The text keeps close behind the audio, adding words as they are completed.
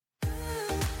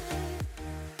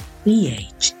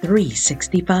BH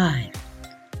 365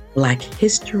 Black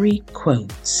History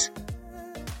Quotes.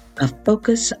 A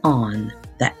focus on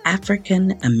the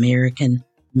African American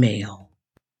male.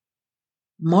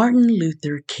 Martin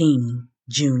Luther King,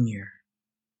 Jr.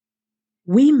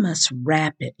 We must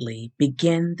rapidly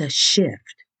begin the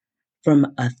shift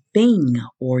from a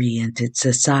thing-oriented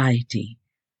society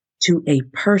to a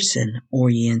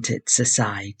person-oriented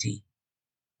society.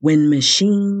 When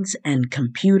machines and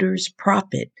computers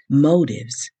profit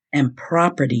motives and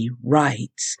property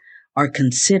rights are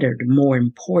considered more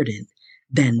important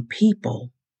than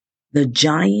people, the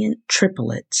giant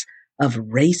triplets of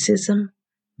racism,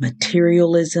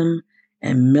 materialism,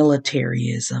 and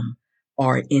militarism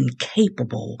are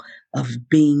incapable of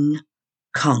being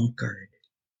conquered.